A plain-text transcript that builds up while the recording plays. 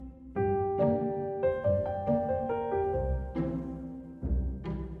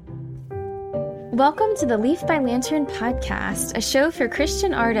Welcome to the Leaf by Lantern podcast, a show for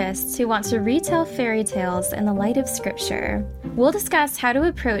Christian artists who want to retell fairy tales in the light of Scripture. We'll discuss how to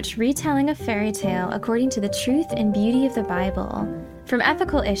approach retelling a fairy tale according to the truth and beauty of the Bible, from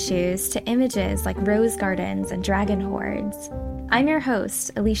ethical issues to images like rose gardens and dragon hordes. I'm your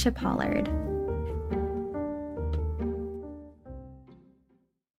host, Alicia Pollard.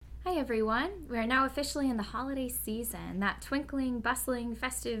 Hi everyone, we are now officially in the holiday season, that twinkling, bustling,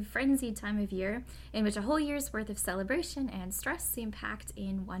 festive, frenzied time of year in which a whole year's worth of celebration and stress seem packed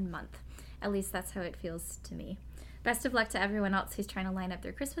in 1 month. At least that's how it feels to me. Best of luck to everyone else who's trying to line up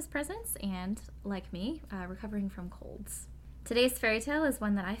their Christmas presents and, like me, recovering from colds. Today's fairy tale is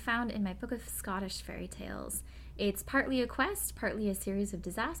one that I found in my book of Scottish fairy tales. It's partly a quest, partly a series of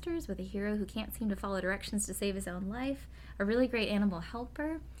disasters with a hero who can't seem to follow directions to save his own life, a really great animal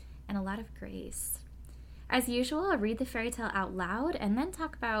helper, and a lot of grace. As usual, I'll read the fairy tale out loud and then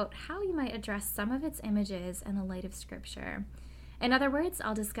talk about how you might address some of its images in the light of Scripture. In other words,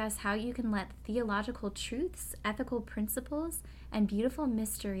 I'll discuss how you can let theological truths, ethical principles, and beautiful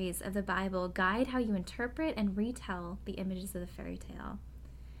mysteries of the Bible guide how you interpret and retell the images of the fairy tale.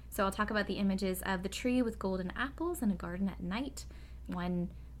 So I'll talk about the images of the tree with golden apples in a garden at night, one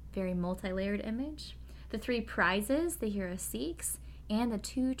very multi-layered image, the 3 prizes the hero seeks, and the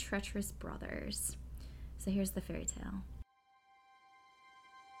 2 treacherous brothers. So here's the fairy tale.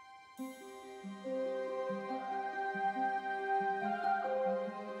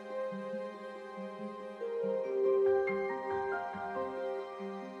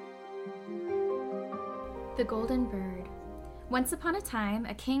 The Golden Bird. Once upon a time,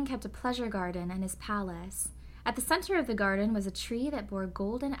 a king kept a pleasure garden in his palace. At the center of the garden was a tree that bore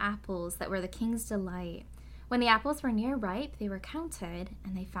golden apples that were the king's delight. When the apples were near ripe, they were counted,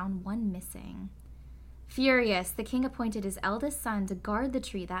 and they found one missing. Furious, the king appointed his eldest son to guard the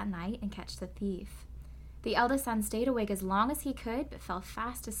tree that night and catch the thief. The eldest son stayed awake as long as he could, but fell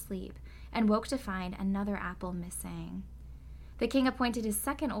fast asleep, and woke to find another apple missing. The king appointed his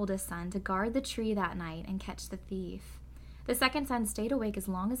second oldest son to guard the tree that night and catch the thief. The second son stayed awake as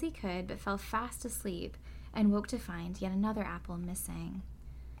long as he could, but fell fast asleep, and woke to find yet another apple missing.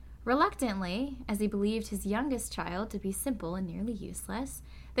 Reluctantly, as he believed his youngest child to be simple and nearly useless,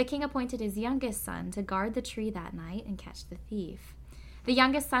 the king appointed his youngest son to guard the tree that night and catch the thief. The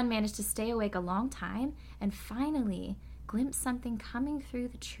youngest son managed to stay awake a long time and finally glimpsed something coming through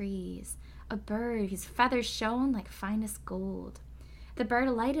the trees, a bird whose feathers shone like finest gold. The bird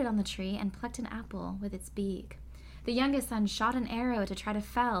alighted on the tree and plucked an apple with its beak. The youngest son shot an arrow to try to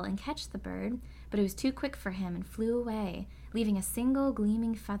fell and catch the bird, but it was too quick for him and flew away, leaving a single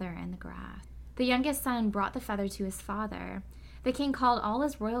gleaming feather in the grass. The youngest son brought the feather to his father. The king called all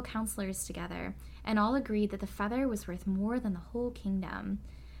his royal counselors together, and all agreed that the feather was worth more than the whole kingdom.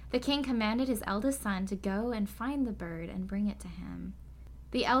 The king commanded his eldest son to go and find the bird and bring it to him.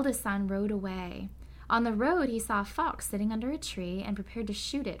 The eldest son rode away. On the road, he saw a fox sitting under a tree and prepared to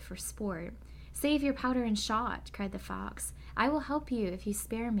shoot it for sport. "Save your powder and shot," cried the fox. "I will help you if you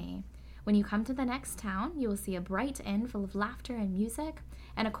spare me. When you come to the next town, you will see a bright inn full of laughter and music,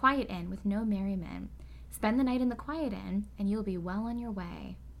 and a quiet inn with no merriment. Spend the night in the quiet inn, and you will be well on your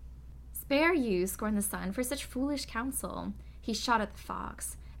way." "Spare you," scorned the son, "for such foolish counsel." He shot at the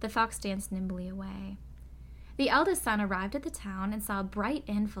fox. The fox danced nimbly away. The eldest son arrived at the town and saw a bright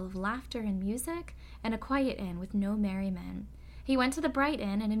inn full of laughter and music, and a quiet inn with no merriment. He went to the bright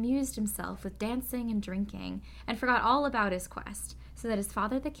inn and amused himself with dancing and drinking, and forgot all about his quest, so that his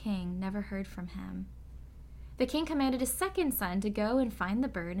father the king never heard from him. The king commanded his second son to go and find the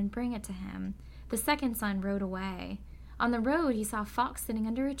bird and bring it to him. The second son rode away. On the road, he saw a fox sitting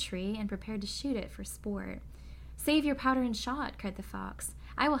under a tree and prepared to shoot it for sport. "Save your powder and shot," cried the fox.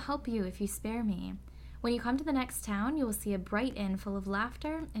 "I will help you if you spare me. When you come to the next town, you will see a bright inn full of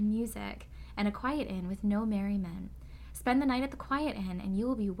laughter and music, and a quiet inn with no merriment. Spend the night at the quiet inn, and you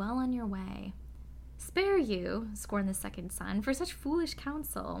will be well on your way." "Spare you," scorned the second son, "for such foolish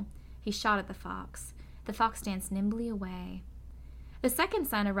counsel." He shot at the fox. The fox danced nimbly away. The second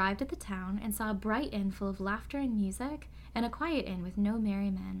son arrived at the town and saw a bright inn full of laughter and music, and a quiet inn with no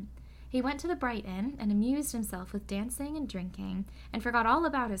merriment. He went to the bright inn and amused himself with dancing and drinking, and forgot all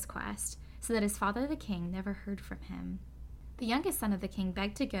about his quest, so that his father the king never heard from him. The youngest son of the king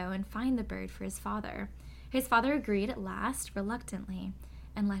begged to go and find the bird for his father. His father agreed at last, reluctantly,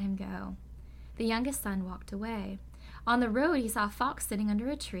 and let him go. The youngest son walked away. On the road, he saw a fox sitting under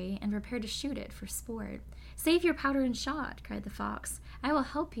a tree and prepared to shoot it for sport. "Save your powder and shot," cried the fox. "I will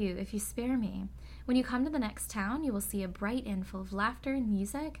help you if you spare me. When you come to the next town, you will see a bright inn full of laughter and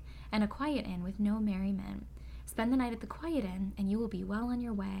music, and a quiet inn with no merriment. Spend the night at the quiet inn, and you will be well on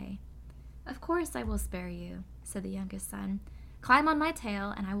your way." "Of course I will spare you," said the youngest son. "Climb on my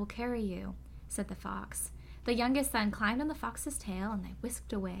tail, and I will carry you," said the fox. The youngest son climbed on the fox's tail, and they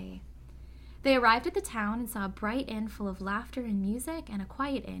whisked away. They arrived at the town and saw a bright inn full of laughter and music, and a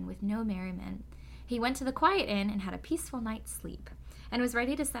quiet inn with no merriment. He went to the quiet inn and had a peaceful night's sleep, and was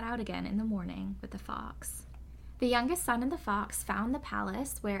ready to set out again in the morning with the fox. The youngest son and the fox found the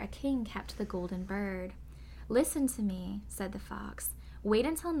palace where a king kept the golden bird. "Listen to me," said the fox. "Wait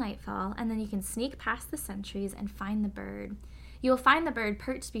until nightfall, and then you can sneak past the sentries and find the bird. You will find the bird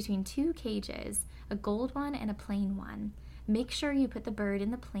perched between two cages, a gold one and a plain one. Make sure you put the bird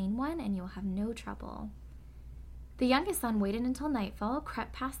in the plain one, and you will have no trouble." The youngest son waited until nightfall,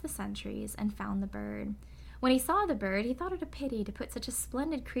 crept past the sentries, and found the bird. When he saw the bird, he thought it a pity to put such a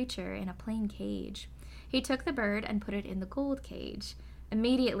splendid creature in a plain cage. He took the bird and put it in the gold cage.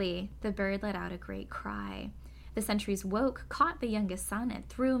 Immediately, the bird let out a great cry. The sentries woke, caught the youngest son, and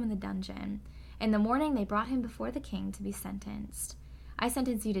threw him in the dungeon. In the morning, they brought him before the king to be sentenced. "I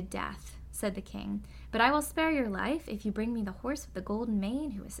sentence you to death," said the king, "but I will spare your life if you bring me the horse with the golden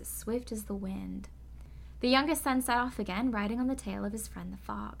mane who is as swift as the wind." The youngest son set off again, riding on the tail of his friend the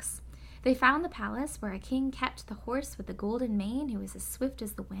fox. They found the palace where a king kept the horse with the golden mane who is as swift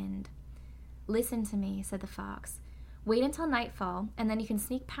as the wind. "Listen to me," said the fox. "Wait until nightfall, and then you can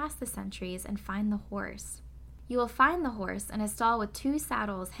sneak past the sentries and find the horse. You will find the horse in a stall with two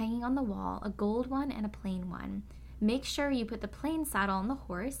saddles hanging on the wall, a gold one and a plain one. Make sure you put the plain saddle on the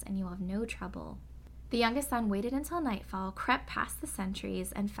horse, and you will have no trouble." The youngest son waited until nightfall, crept past the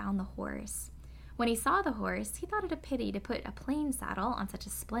sentries, and found the horse. When he saw the horse, he thought it a pity to put a plain saddle on such a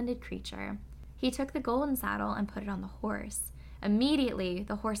splendid creature. He took the golden saddle and put it on the horse. Immediately,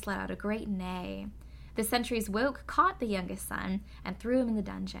 the horse let out a great neigh. The sentries woke, caught the youngest son, and threw him in the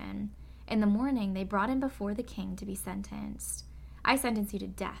dungeon. In the morning, they brought him before the king to be sentenced. "I sentence you to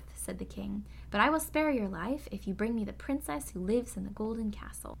death," said the king, "but I will spare your life if you bring me the princess who lives in the golden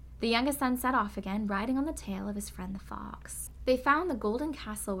castle." The youngest son set off again, riding on the tail of his friend the fox. They found the golden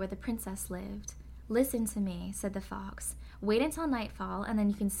castle where the princess lived. "Listen to me," said the fox. "Wait until nightfall, and then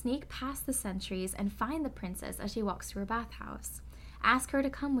you can sneak past the sentries and find the princess as she walks to her bathhouse. Ask her to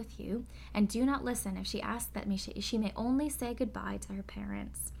come with you, and do not listen if she asks that she may only say goodbye to her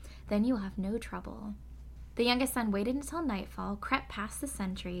parents. Then you will have no trouble." The youngest son waited until nightfall, crept past the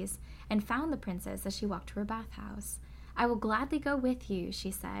sentries, and found the princess as she walked to her bathhouse. "I will gladly go with you,"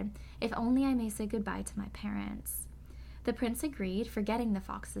 she said, "if only I may say goodbye to my parents." The prince agreed, forgetting the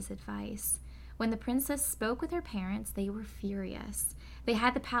fox's advice. When the princess spoke with her parents, they were furious. They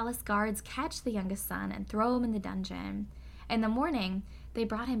had the palace guards catch the youngest son and throw him in the dungeon. In the morning, they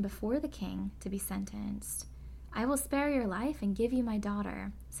brought him before the king to be sentenced. "I will spare your life and give you my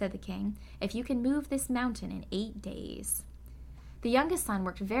daughter," said the king, "if you can move this mountain in 8 days." The youngest son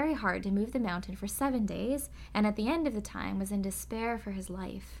worked very hard to move the mountain for 7 days, and at the end of the time was in despair for his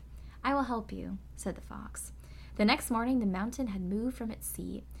life. "I will help you," said the fox. The next morning, the mountain had moved from its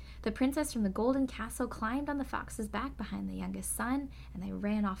seat. The princess from the golden castle climbed on the fox's back behind the youngest son, and they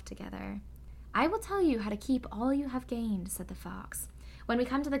ran off together. "I will tell you how to keep all you have gained," said the fox. "When we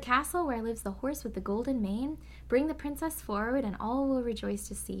come to the castle where lives the horse with the golden mane, bring the princess forward, and all will rejoice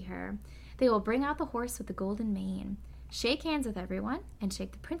to see her. They will bring out the horse with the golden mane. Shake hands with everyone, and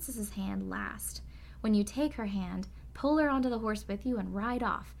shake the princess's hand last. When you take her hand, pull her onto the horse with you and ride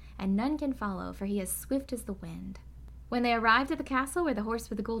off, and none can follow, for he is swift as the wind." When they arrived at the castle where the horse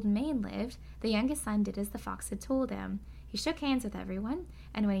with the golden mane lived, the youngest son did as the fox had told him. He shook hands with everyone,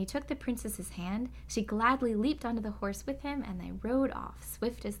 and when he took the princess's hand, she gladly leaped onto the horse with him, and they rode off,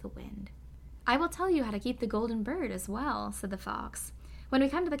 swift as the wind. "I will tell you how to keep the golden bird as well," said the fox. "When we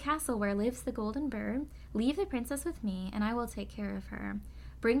come to the castle where lives the golden bird, leave the princess with me, and I will take care of her.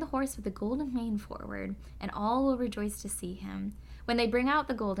 Bring the horse with the golden mane forward, and all will rejoice to see him. When they bring out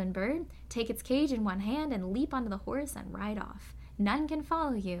the golden bird, take its cage in one hand and leap onto the horse and ride off. None can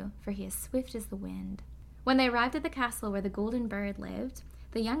follow you, for he is swift as the wind." When they arrived at the castle where the golden bird lived,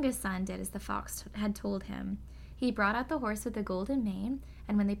 the youngest son did as the fox had told him. He brought out the horse with the golden mane,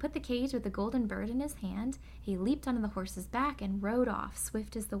 and when they put the cage with the golden bird in his hand, he leaped onto the horse's back and rode off,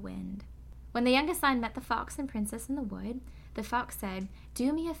 swift as the wind. When the youngest son met the fox and princess in the wood, the fox said,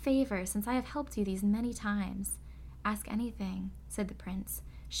 "Do me a favor, since I have helped you these many times." "Ask anything," said the prince.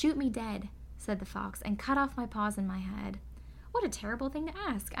 "Shoot me dead," said the fox, "and cut off my paws and my head." "What a terrible thing to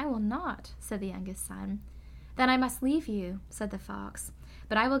ask! I will not," said the youngest son. "Then I must leave you," said the fox.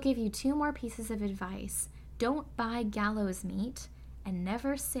 "But I will give you 2 more pieces of advice. Don't buy gallows meat, and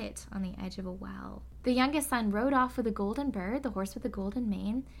never sit on the edge of a well." The youngest son rode off with the golden bird, the horse with the golden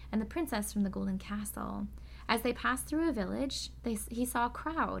mane, and the princess from the golden castle. As they passed through a village, he saw a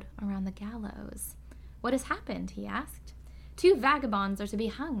crowd around the gallows. "What has happened?" he asked. "Two vagabonds are to be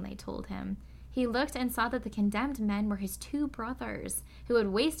hung," they told him. He looked and saw that the condemned men were his two brothers, who had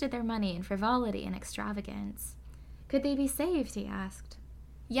wasted their money in frivolity and extravagance. "Could they be saved?" he asked.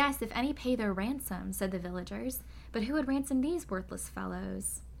 "Yes, if any pay their ransom," said the villagers. "But who would ransom these worthless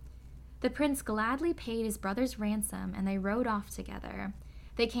fellows?" The prince gladly paid his brother's ransom, and they rode off together.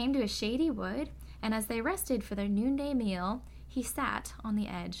 They came to a shady wood, and as they rested for their noonday meal, he sat on the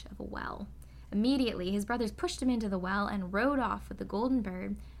edge of a well. Immediately, his brothers pushed him into the well and rode off with the golden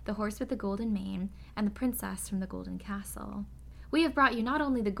bird, the horse with the golden mane, and the princess from the golden castle. "We have brought you not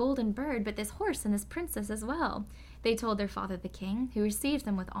only the golden bird, but this horse and this princess as well," they told their father the king, who received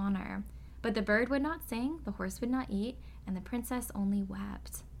them with honor. But the bird would not sing, the horse would not eat, and the princess only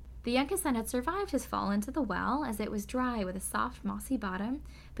wept. The youngest son had survived his fall into the well, as it was dry with a soft, mossy bottom,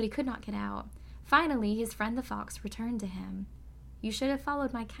 but he could not get out. Finally, his friend the fox returned to him. "You should have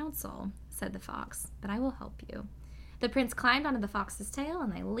followed my counsel," said the fox, "but I will help you." The prince climbed onto the fox's tail,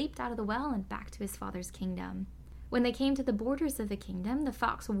 and they leaped out of the well and back to his father's kingdom. When they came to the borders of the kingdom, the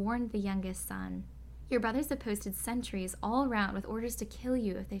fox warned the youngest son, "Your brothers have posted sentries all around with orders to kill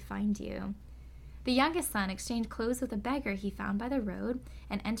you if they find you." The youngest son exchanged clothes with a beggar he found by the road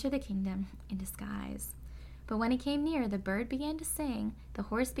and entered the kingdom in disguise. But when he came near, the bird began to sing, the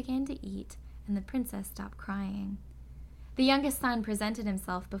horse began to eat, and the princess stopped crying. The youngest son presented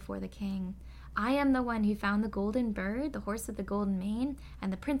himself before the king. "I am the one who found the golden bird, the horse with the golden mane,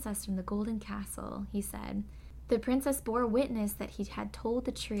 and the princess from the golden castle," he said. The princess bore witness that he had told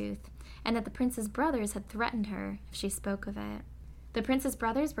the truth, and that the prince's brothers had threatened her if she spoke of it. The prince's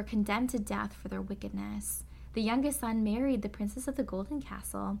brothers were condemned to death for their wickedness. The youngest son married the princess of the golden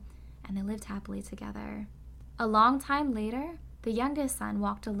castle, and they lived happily together. A long time later, the youngest son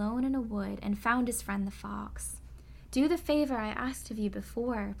walked alone in a wood and found his friend the fox. "Do the favor I asked of you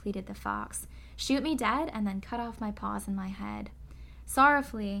before," pleaded the fox. "Shoot me dead and then cut off my paws and my head."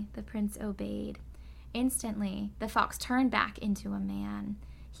 Sorrowfully, the prince obeyed. Instantly, the fox turned back into a man.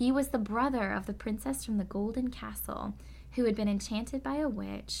 He was the brother of the princess from the golden castle, who had been enchanted by a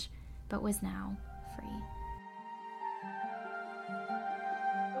witch, but was now free.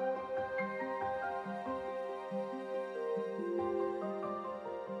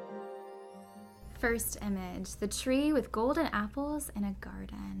 First image, the tree with golden apples in a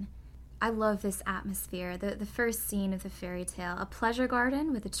garden. I love this atmosphere, the first scene of the fairy tale, a pleasure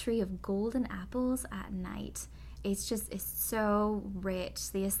garden with a tree of golden apples at night. It's so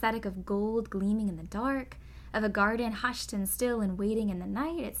rich, the aesthetic of gold gleaming in the dark, of a garden hushed and still and waiting in the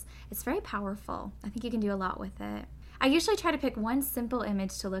night. It's very powerful. I think you can do a lot with it. I usually try to pick one simple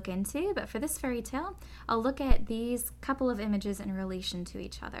image to look into, but for this fairy tale, I'll look at these couple of images in relation to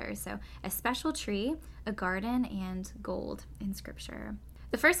each other. So a special tree, a garden, and gold in scripture.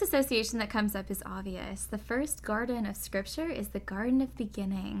 The first association that comes up is obvious. The first garden of scripture is the Garden of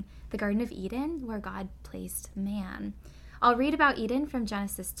Beginning, the Garden of Eden, where God placed man. I'll read about Eden from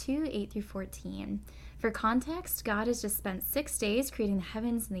Genesis 2, 8 through 14. For context, God has just spent 6 days creating the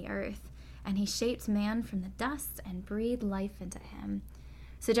heavens and the earth, and he shaped man from the dust and breathed life into him.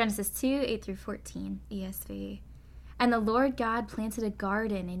 So Genesis 2, 8 through 14, ESV. "And the Lord God planted a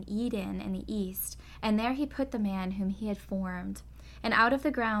garden in Eden in the east, and there he put the man whom he had formed. And out of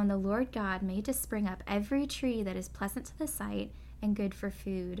the ground the Lord God made to spring up every tree that is pleasant to the sight and good for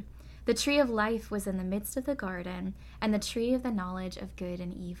food. The tree of life was in the midst of the garden, and the tree of the knowledge of good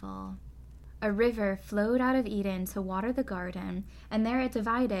and evil. A river flowed out of Eden to water the garden, and there it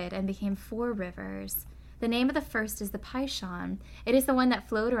divided and became 4 rivers. The name of the first is the Pishon. It is the one that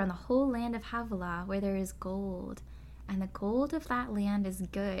flowed around the whole land of Havilah, where there is gold. And the gold of that land is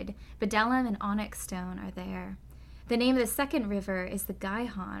good. Bdellium and onyx stone are there. The name of the second river is the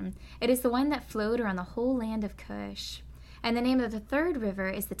Gihon. It is the one that flowed around the whole land of Cush. And the name of the third river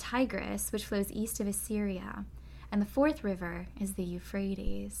is the Tigris, which flows east of Assyria. And the fourth river is the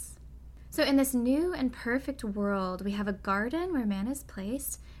Euphrates." So in this new and perfect world, we have a garden where man is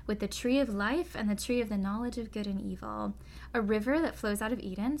placed with the tree of life and the tree of the knowledge of good and evil. A river that flows out of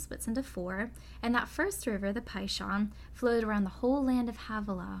Eden, splits into 4, and that first river, the Pishon, flowed around the whole land of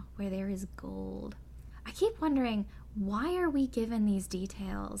Havilah, where there is gold. I keep wondering, why are we given these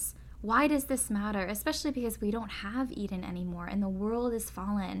details? Why does this matter? Especially because we don't have Eden anymore and the world is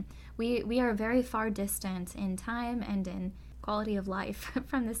fallen. We are very far distant in time and in quality of life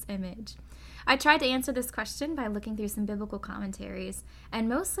from this image? I tried to answer this question by looking through some biblical commentaries, and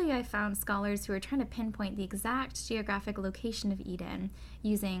mostly I found scholars who were trying to pinpoint the exact geographic location of Eden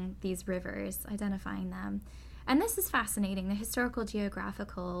using these rivers, identifying them. And this is fascinating, the historical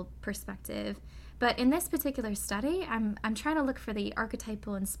geographical perspective. But in this particular study, I'm trying to look for the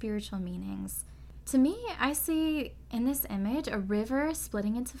archetypal and spiritual meanings. To me, I see in this image a river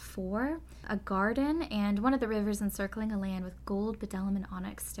splitting into four, a garden, and one of the rivers encircling a land with gold, bdellium, and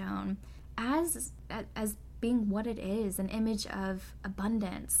onyx stone as being what it is, an image of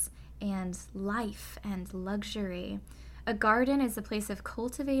abundance and life and luxury. A garden is a place of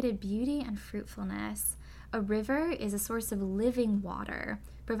cultivated beauty and fruitfulness. A river is a source of living water,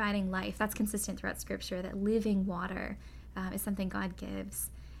 providing life. That's consistent throughout Scripture, that living water is something God gives.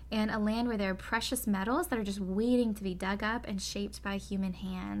 And a land where there are precious metals that are just waiting to be dug up and shaped by human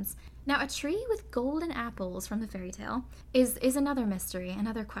hands. Now, a tree with golden apples from the fairy tale is another mystery,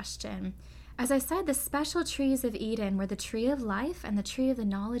 another question. As I said, the special trees of Eden were the tree of life and the tree of the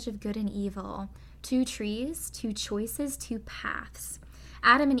knowledge of good and evil. 2 trees, 2 choices, 2 paths.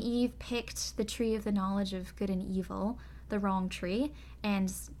 Adam and Eve picked the tree of the knowledge of good and evil, the wrong tree,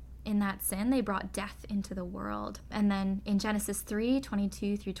 and in that sin, they brought death into the world. And then in Genesis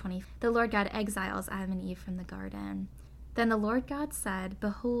 3:22 through 20, the Lord God exiles Adam and Eve from the garden. Then the Lord God said,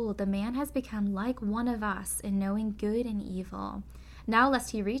 "Behold, the man has become like one of us in knowing good and evil. Now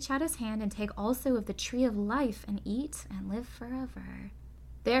lest he reach out his hand and take also of the tree of life and eat and live forever."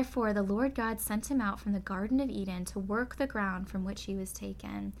 Therefore the Lord God sent him out from the Garden of Eden to work the ground from which he was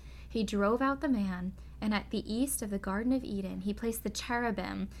taken. He drove out the man, and at the east of the Garden of Eden he placed the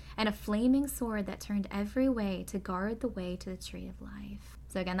cherubim and a flaming sword that turned every way to guard the way to the tree of life.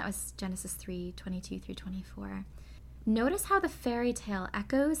 So again, that was Genesis 3:22 through 24. Notice how the fairy tale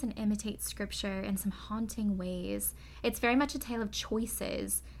echoes and imitates Scripture in some haunting ways. It's very much a tale of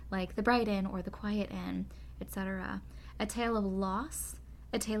choices, like the bright inn or the quiet inn, etc. A tale of loss,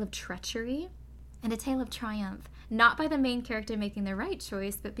 a tale of treachery, and a tale of triumph, not by the main character making the right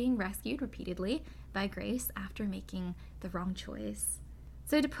choice, but being rescued repeatedly by grace after making the wrong choice.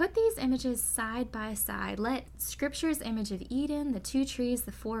 So to put these images side by side, let Scripture's image of Eden, the 2 trees,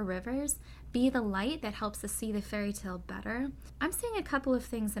 the 4 rivers, be the light that helps us see the fairy tale better. I'm seeing a couple of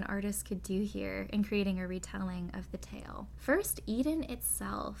things an artist could do here in creating a retelling of the tale. First, Eden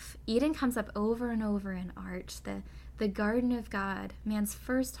itself. Eden comes up over and over in art. The Garden of God, man's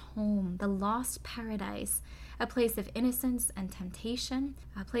first home, the lost paradise, a place of innocence and temptation,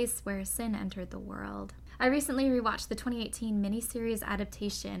 a place where sin entered the world. I recently rewatched the 2018 miniseries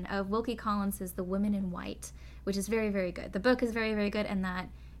adaptation of Wilkie Collins' The Woman in White, which is very, very good. The book is very, very good, and that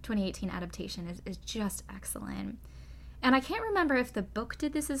 2018 adaptation is just excellent. And I can't remember if the book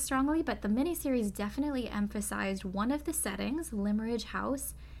did this as strongly, but the miniseries definitely emphasized one of the settings, Limmeridge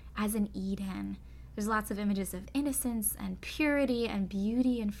House, as an Eden. There's lots of images of innocence and purity and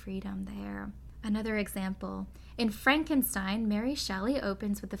beauty and freedom there. Another example, in Frankenstein, Mary Shelley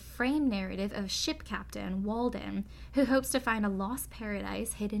opens with the frame narrative of ship captain Walden, who hopes to find a lost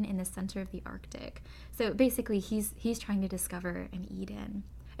paradise hidden in the center of the Arctic. So basically, he's trying to discover an Eden.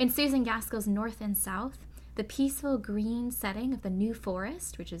 In Susan Gaskell's North and South, the peaceful green setting of the New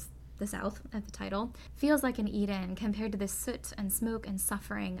Forest, which is the south of the title, feels like an Eden compared to the soot and smoke and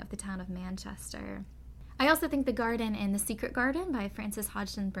suffering of the town of Manchester. I also think The Garden in The Secret Garden by Frances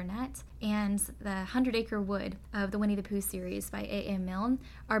Hodgson Burnett and The 100-Acre Wood of the Winnie the Pooh series by A.A. Milne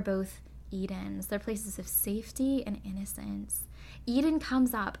are both Edens. They're places of safety and innocence. Eden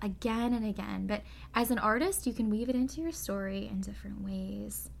comes up again and again, but as an artist, you can weave it into your story in different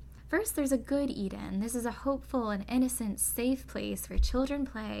ways. First, there's a good Eden. This is a hopeful and innocent, safe place where children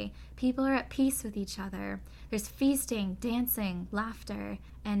play, people are at peace with each other. There's feasting, dancing, laughter,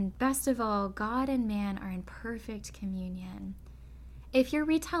 and best of all, God and man are in perfect communion. If you're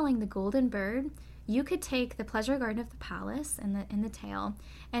retelling The Golden Bird, you could take the pleasure garden of the palace in the tale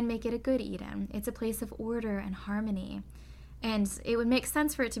and make it a good Eden. It's a place of order and harmony. And it would make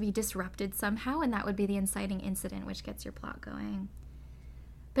sense for it to be disrupted somehow, and that would be the inciting incident which gets your plot going.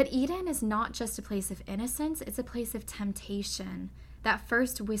 But Eden is not just a place of innocence, it's a place of temptation. That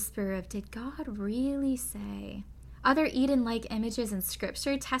first whisper of, did God really say? Other Eden-like images in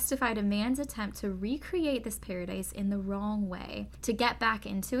Scripture testify to man's attempt to recreate this paradise in the wrong way, to get back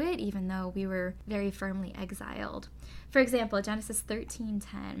into it even though we were very firmly exiled. For example, Genesis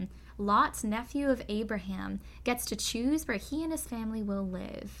 13:10, Lot, nephew of Abraham, gets to choose where he and his family will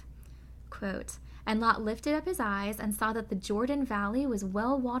live. Quote, "And Lot lifted up his eyes and saw that the Jordan Valley was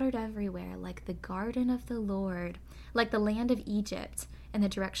well watered everywhere, like the garden of the Lord, like the land of Egypt, in the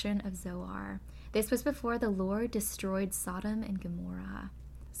direction of Zoar. This was before the Lord destroyed Sodom and Gomorrah.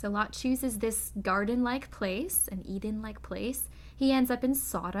 So Lot chooses this garden-like place, an Eden-like place. He ends up in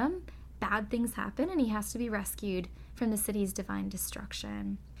Sodom. Bad things happen, and he has to be rescued from the city's divine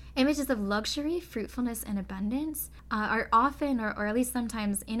destruction. Images of luxury, fruitfulness, and abundance are often, or at least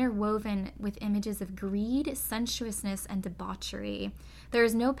sometimes, interwoven with images of greed, sensuousness, and debauchery. There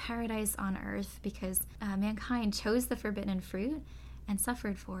is no paradise on earth because mankind chose the forbidden fruit and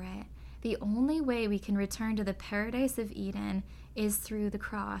suffered for it. The only way we can return to the paradise of Eden is through the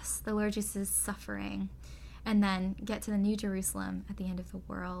cross, the Lord Jesus' suffering, and then get to the New Jerusalem at the end of the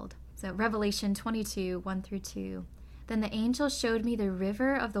world. So Revelation 22, 1-2. Then the angel showed me the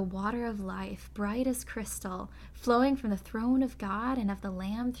river of the water of life, bright as crystal, flowing from the throne of God and of the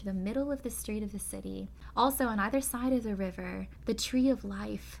Lamb through the middle of the street of the city. Also on either side of the river, the tree of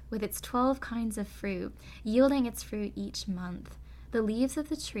life, with its 12 kinds of fruit, yielding its fruit each month. The leaves of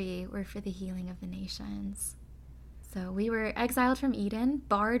the tree were for the healing of the nations. So we were exiled from Eden,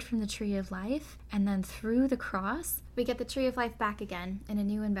 barred from the tree of life, and then through the cross, we get the tree of life back again in a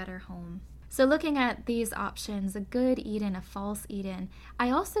new and better home. So looking at these options, a good Eden, a false Eden,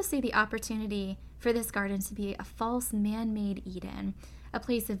 I also see the opportunity for this garden to be a false man-made Eden, a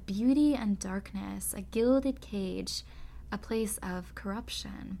place of beauty and darkness, a gilded cage, a place of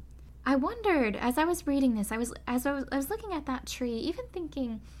corruption. I wondered, as I was reading this, I was looking at that tree, even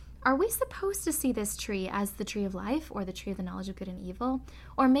thinking, are we supposed to see this tree as the tree of life or the tree of the knowledge of good and evil?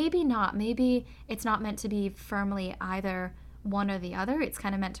 Or maybe not. Maybe it's not meant to be firmly either one or the other. It's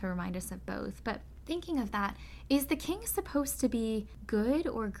kind of meant to remind us of both. But thinking of that, is the king supposed to be good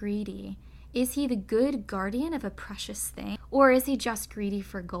or greedy? Is he the good guardian of a precious thing? Or is he just greedy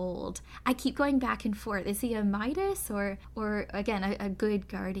for gold? I keep going back and forth. Is he a Midas or again, a good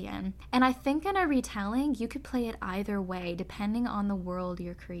guardian? And I think in a retelling, you could play it either way, depending on the world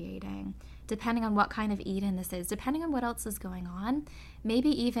you're creating, depending on what kind of Eden this is, depending on what else is going on, maybe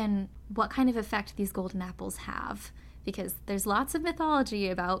even what kind of effect these golden apples have. Because there's lots of mythology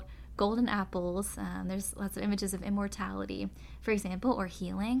about golden apples. There's lots of images of immortality, for example, or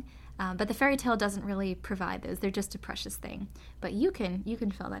healing. But the fairy tale doesn't really provide those. They're just a precious thing. But you can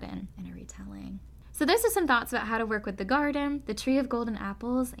fill that in a retelling. So those are some thoughts about how to work with the garden, the tree of golden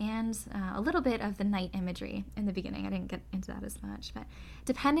apples, and a little bit of the night imagery in the beginning. I didn't get into that as much. But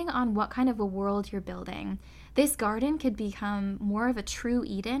depending on what kind of a world you're building, this garden could become more of a true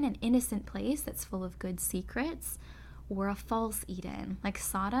Eden, an innocent place that's full of good secrets, or a false Eden, like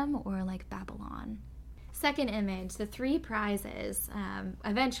Sodom or like Babylon. Second image, the 3 prizes,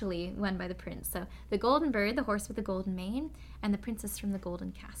 eventually won by the prince. So the golden bird, the horse with the golden mane, and the princess from the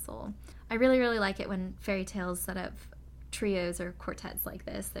golden castle. I really, really like it when fairy tales set up trios or quartets like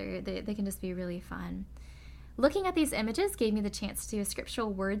this. They can just be really fun. Looking at these images gave me the chance to do a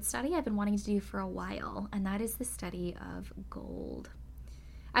scriptural word study I've been wanting to do for a while, and that is the study of gold.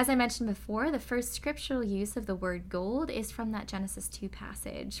 As I mentioned before, the first scriptural use of the word gold is from that Genesis 2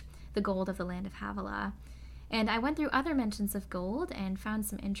 passage, the gold of the land of Havilah. And I went through other mentions of gold and found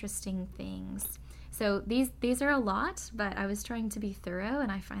some interesting things. So these are a lot, but I was trying to be thorough,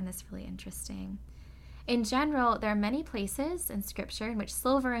 and I find this really interesting. In general, there are many places in Scripture in which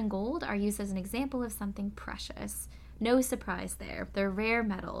silver and gold are used as an example of something precious. No surprise there. They're rare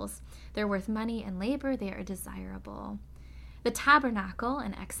metals. They're worth money and labor. They are desirable. The tabernacle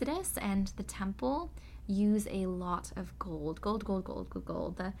in Exodus and the temple use a lot of gold.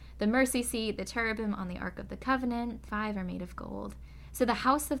 Gold. The mercy seat, the cherubim on the Ark of the Covenant, 5 are made of gold. So the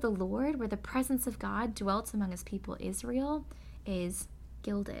house of the Lord, where the presence of God dwelt among his people Israel, is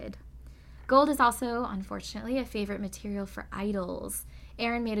gilded. Gold is also, unfortunately, a favorite material for idols.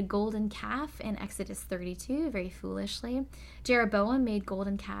 Aaron made a golden calf in Exodus 32, very foolishly. Jeroboam made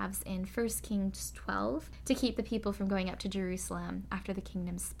golden calves in 1 Kings 12 to keep the people from going up to Jerusalem after the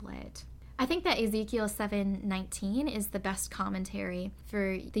kingdom split. I think that Ezekiel 7:19 is the best commentary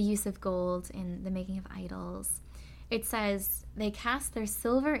for the use of gold in the making of idols. It says, "They cast their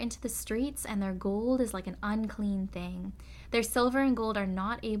silver into the streets, and their gold is like an unclean thing. Their silver and gold are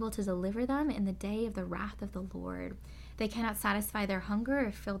not able to deliver them in the day of the wrath of the Lord. They cannot satisfy their hunger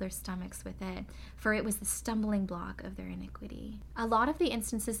or fill their stomachs with it, for it was the stumbling block of their iniquity." A lot of the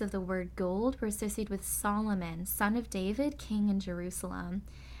instances of the word gold were associated with Solomon, son of David, king in Jerusalem.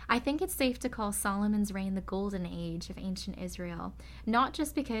 I think it's safe to call Solomon's reign the golden age of ancient Israel, not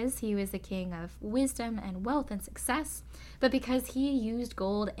just because he was a king of wisdom and wealth and success, but because he used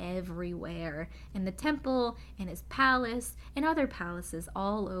gold everywhere, in the temple, in his palace, in other palaces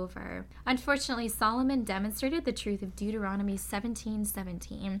all over. Unfortunately, Solomon demonstrated the truth of Deuteronomy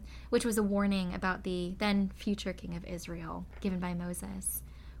 17:17, which was a warning about the then future king of Israel, given by Moses.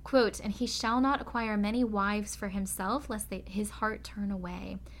 Quote, "And he shall not acquire many wives for himself, lest his heart turn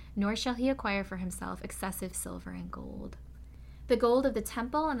away, nor shall he acquire for himself excessive silver and gold." The gold of the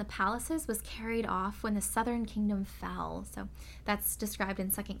temple and the palaces was carried off when the southern kingdom fell. So that's described in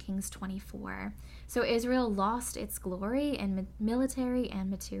 2 Kings 24. So Israel lost its glory in military and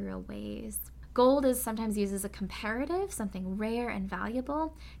material ways. Gold is sometimes used as a comparative, something rare and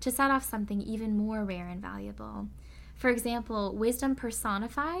valuable, to set off something even more rare and valuable. For example, Wisdom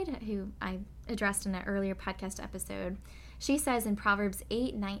Personified, who I addressed in an earlier podcast episode, she says in Proverbs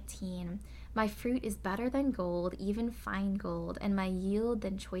 8:19, "My fruit is better than gold, even fine gold, and my yield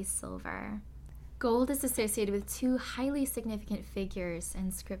than choice silver." Gold is associated with two highly significant figures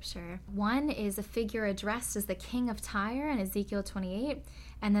in Scripture. One is a figure addressed as the king of Tyre in Ezekiel 28,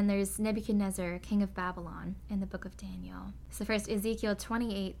 and then there's Nebuchadnezzar, king of Babylon, in the book of Daniel. So first, Ezekiel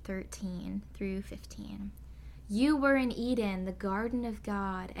 28:13 through 15. "You were in Eden, the garden of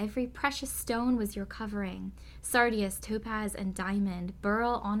God. Every precious stone was your covering: sardius, topaz, and diamond,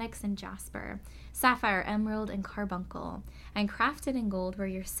 beryl, onyx, and jasper, sapphire, emerald, and carbuncle. And crafted in gold were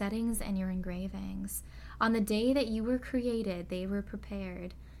your settings and your engravings. On the day that you were created, they were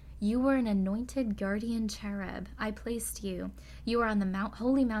prepared. You were an anointed guardian cherub. I placed you. You were on the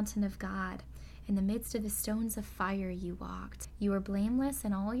holy mountain of God. In the midst of the stones of fire you walked. You were blameless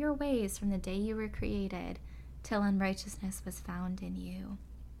in all your ways from the day you were created, till unrighteousness was found in you."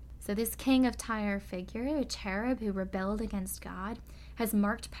 So this king of Tyre figure, a cherub who rebelled against God, has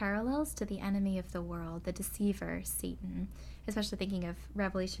marked parallels to the enemy of the world, the deceiver, Satan, especially thinking of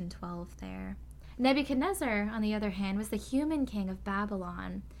Revelation 12 there. Nebuchadnezzar, on the other hand, was the human king of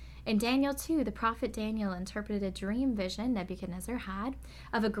Babylon. In Daniel 2, the prophet Daniel interpreted a dream vision Nebuchadnezzar had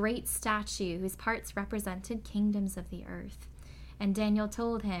of a great statue whose parts represented kingdoms of the earth. And Daniel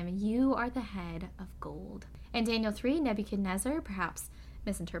told him, "You are the head of gold." In Daniel 3, Nebuchadnezzar, perhaps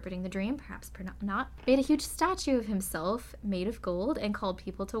misinterpreting the dream, perhaps not, made a huge statue of himself made of gold and called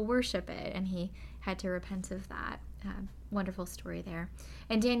people to worship it, and he had to repent of that. Wonderful story there.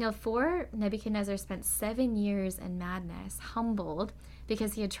 In Daniel 4, Nebuchadnezzar spent 7 years in madness, humbled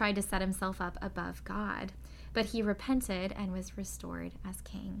because he had tried to set himself up above God, but he repented and was restored as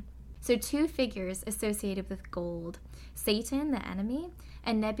king. So two figures associated with gold: Satan, the enemy,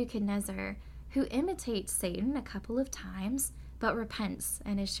 and Nebuchadnezzar, who imitates Satan a couple of times, but repents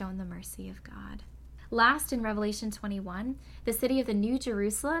and is shown the mercy of God. Last, in Revelation 21, the city of the New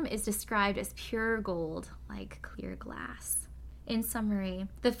Jerusalem is described as pure gold, like clear glass. In summary,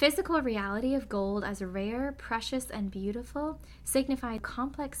 the physical reality of gold as rare, precious, and beautiful signified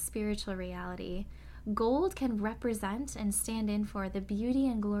complex spiritual reality. Gold can represent and stand in for the beauty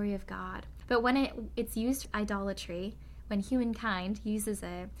and glory of God, but when it's used for idolatry, when humankind uses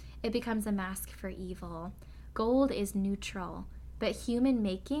it, it becomes a mask for evil. Gold is neutral, but human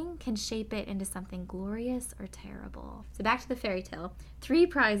making can shape it into something glorious or terrible. So back to the fairy tale. 3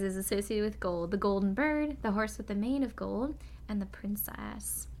 prizes associated with gold: the golden bird, the horse with the mane of gold, and the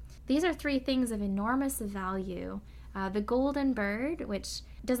princess. These are 3 things of enormous value. The golden bird, which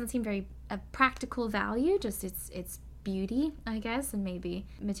doesn't seem very practical value, just its beauty, I guess, and maybe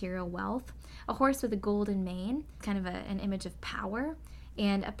material wealth. A horse with a golden mane, kind of an image of power.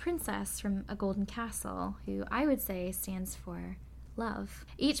 And a princess from a golden castle, who I would say stands for love.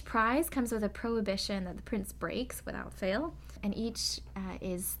 Each prize comes with a prohibition that the prince breaks without fail, and each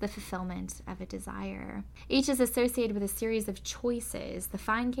is the fulfillment of a desire. Each is associated with a series of choices: the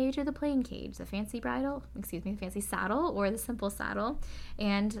fine cage or the plain cage, the fancy saddle or the simple saddle,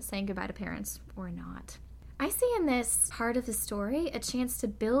 and saying goodbye to parents or not. I see in this part of the story a chance to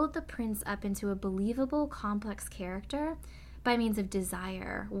build the prince up into a believable, complex character by means of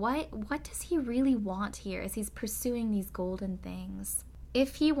desire. What does he really want here as he's pursuing these golden things?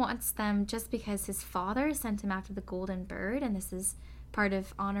 If he wants them just because his father sent him after the golden bird, and this is part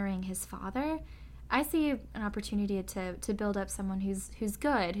of honoring his father, I see an opportunity to build up someone who's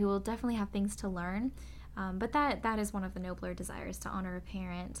good, who will definitely have things to learn, but that is one of the nobler desires, to honor a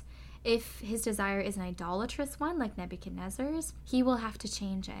parent. If his desire is an idolatrous one, like Nebuchadnezzar's, he will have to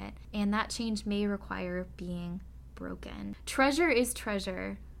change it, and that change may require being broken. Treasure is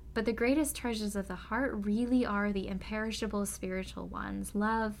treasure, but the greatest treasures of the heart really are the imperishable spiritual ones: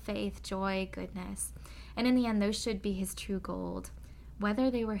 love, faith, joy, goodness. And in the end, those should be his true gold,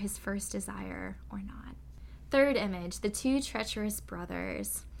 whether they were his first desire or not. Third image, the 2 treacherous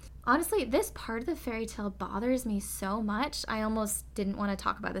brothers. Honestly, this part of the fairy tale bothers me so much, I almost didn't want to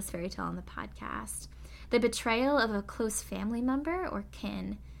talk about this fairy tale on the podcast. The betrayal of a close family member or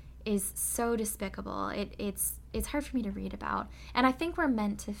kin is so despicable. It's hard for me to read about, and I think we're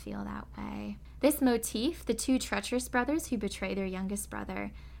meant to feel that way. This motif, the 2 treacherous brothers who betray their youngest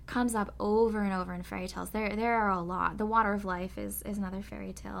brother, comes up over and over in fairy tales. There are a lot. The Water of Life is another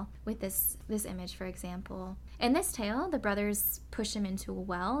fairy tale with this image, for example. In this tale, the brothers push him into a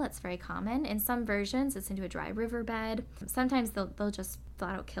well. That's very common. In some versions, it's into a dry riverbed. Sometimes they'll just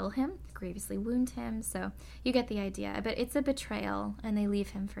flat out kill him, grievously wound him. So you get the idea. But it's a betrayal, and they leave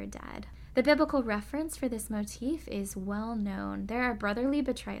him for dead. The biblical reference for this motif is well known. There are brotherly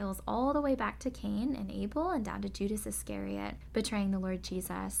betrayals all the way back to Cain and Abel and down to Judas Iscariot betraying the Lord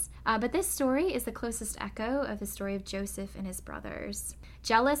Jesus. But this story is the closest echo of the story of Joseph and his brothers.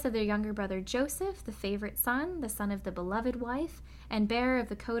 Jealous of their younger brother Joseph, the favorite son, the son of the beloved wife, and bearer of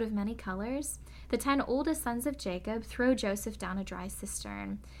the coat of many colors, the 10 oldest sons of Jacob throw Joseph down a dry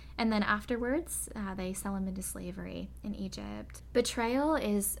cistern. And then afterwards, they sell him into slavery in Egypt. Betrayal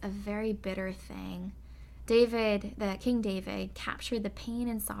is a very bitter thing. King David, captured the pain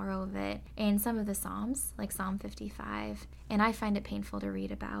and sorrow of it in some of the Psalms, like Psalm 55, and I find it painful to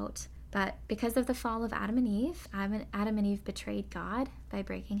read about. But because of the fall of Adam and Eve betrayed God by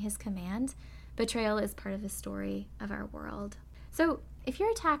breaking his command. Betrayal is part of the story of our world. So if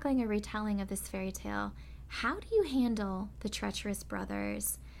you're tackling a retelling of this fairy tale, how do you handle the treacherous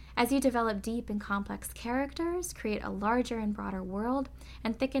brothers? As you develop deep and complex characters, create a larger and broader world,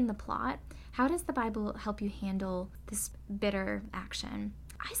 and thicken the plot, how does the Bible help you handle this bitter action?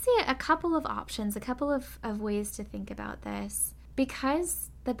 I see a couple of options, a couple of ways to think about this. Because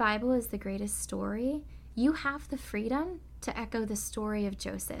the Bible is the greatest story, you have the freedom to echo the story of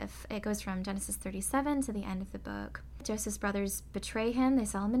Joseph. It goes from Genesis 37 to the end of the book. Joseph's brothers betray him, they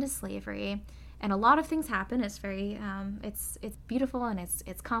sell him into slavery, and a lot of things happen. It's very, it's beautiful and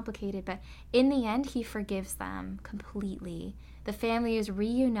it's complicated, but in the end, he forgives them completely. The family is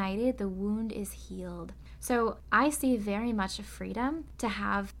reunited, the wound is healed. So I see very much a freedom to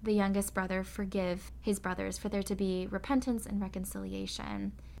have the youngest brother forgive his brothers, for there to be repentance and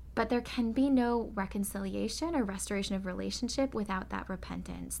reconciliation. But there can be no reconciliation or restoration of relationship without that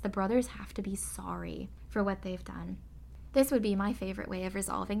repentance. The brothers have to be sorry for what they've done. This would be my favorite way of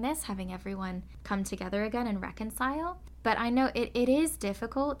resolving this, having everyone come together again and reconcile. But I know it is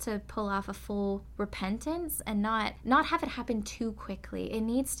difficult to pull off a full repentance and not have it happen too quickly. It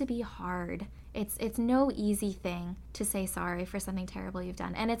needs to be hard. It's no easy thing to say sorry for something terrible you've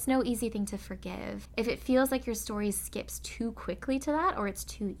done, and it's no easy thing to forgive. If it feels like your story skips too quickly to that, or it's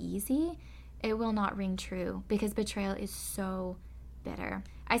too easy, it will not ring true, because betrayal is so bitter.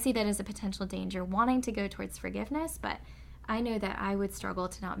 I see that as a potential danger, wanting to go towards forgiveness, but I know that I would struggle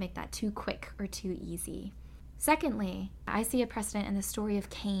to not make that too quick or too easy. Secondly, I see a precedent in the story of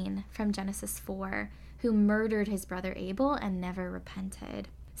Cain from Genesis 4, who murdered his brother Abel and never repented.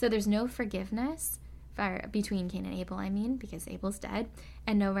 So there's no forgiveness between Cain and Abel, because Abel's dead,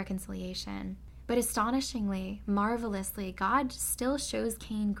 and no reconciliation. But astonishingly, marvelously, God still shows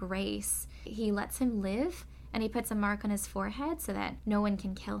Cain grace. He lets him live, and he puts a mark on his forehead so that no one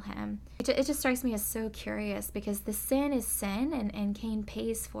can kill him. It just strikes me as so curious, because the sin is sin, and Cain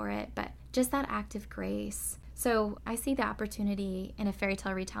pays for it, but just that act of grace. So I see the opportunity in a fairy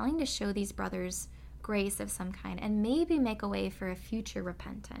tale retelling to show these brothers grace of some kind, and maybe make a way for a future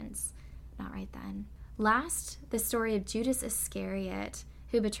repentance. Not right then. Last, the story of Judas Iscariot,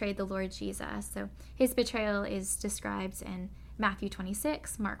 who betrayed the Lord Jesus. So his betrayal is described in Matthew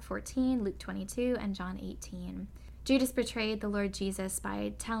 26, Mark 14, Luke 22, and John 18. Judas betrayed the Lord Jesus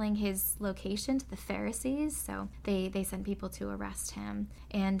by telling his location to the Pharisees, so they sent people to arrest him.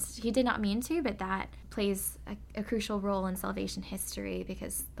 And he did not mean to, but that plays a crucial role in salvation history,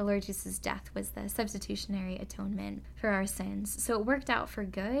 because the Lord Jesus' death was the substitutionary atonement for our sins. So it worked out for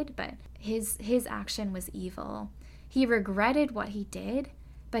good, but his action was evil. He regretted what he did,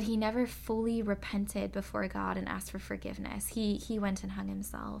 but he never fully repented before God and asked for forgiveness. He went and hung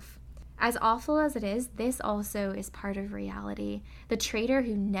himself. As awful as it is, this also is part of reality. The traitor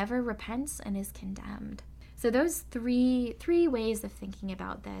who never repents and is condemned. So those three ways of thinking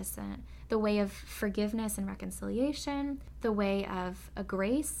about this, the way of forgiveness and reconciliation, the way of a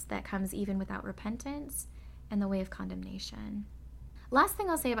grace that comes even without repentance, and the way of condemnation. Last thing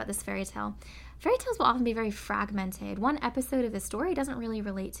I'll say about this fairy tales will often be very fragmented. One episode of the story doesn't really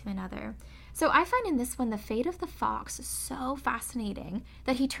relate to another. So I find in this one the fate of the fox so fascinating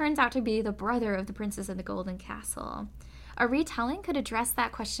that he turns out to be the brother of the Princess of the Golden Castle. A retelling could address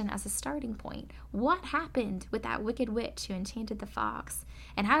that question as a starting point. What happened with that wicked witch who enchanted the fox?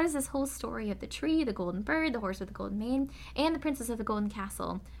 And how does this whole story of the tree, the golden bird, the horse with the golden mane, and the Princess of the Golden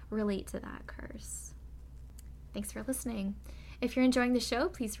Castle relate to that curse? Thanks for listening. If you're enjoying the show,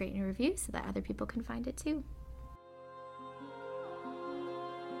 please rate and review so that other people can find it too.